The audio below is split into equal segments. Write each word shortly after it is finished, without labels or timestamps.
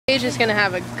Sage is gonna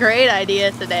have a great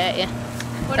idea today.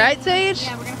 Right, Sage?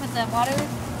 Yeah, we're gonna put the water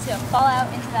to fall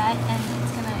out into that and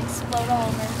it's gonna explode all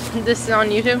over. This is on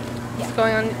YouTube? Yeah. It's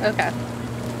going on? Okay.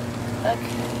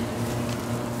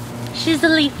 Okay. She's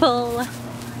delightful.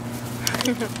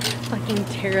 Fucking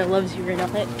Tara loves you right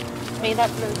on it. Made that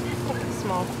move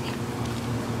small.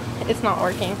 It's not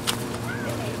working.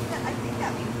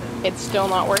 It's still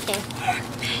not working.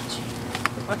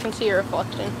 I can see your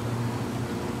reflection.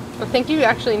 I think you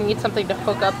actually need something to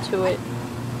hook up to it.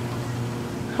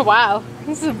 Wow,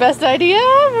 this is the best idea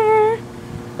ever.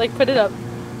 Like, put it up.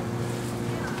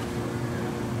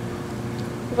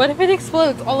 What if it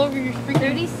explodes all over your freaking...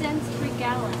 30 cents per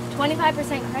gallon.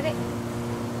 25% credit.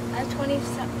 I have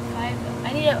 25.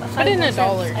 I need a 5 Put in a cents.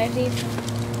 dollar. I need.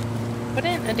 Put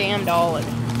in a damn dollar. I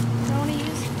don't want to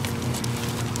use.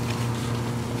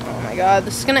 Oh my god,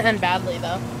 this is gonna end badly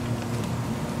though.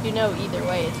 You know either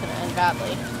way it's gonna end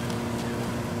badly.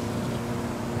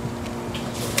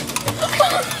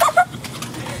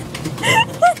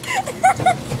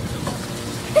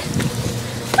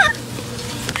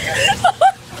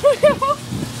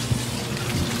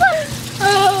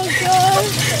 Oh god.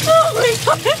 Oh my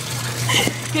god.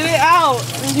 Get it out.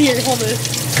 Here, hold this.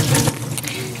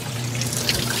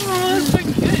 Oh, that's so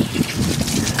good.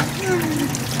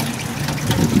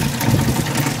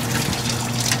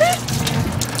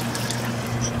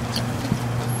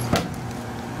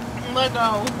 Let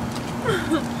go.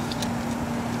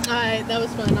 Alright, that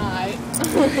was fun. Alright.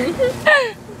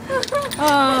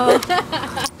 Oh.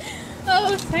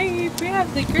 Oh, Sage, we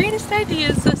have the greatest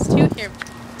ideas, us two here.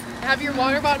 Have your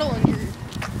water bottle and your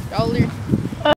dollar.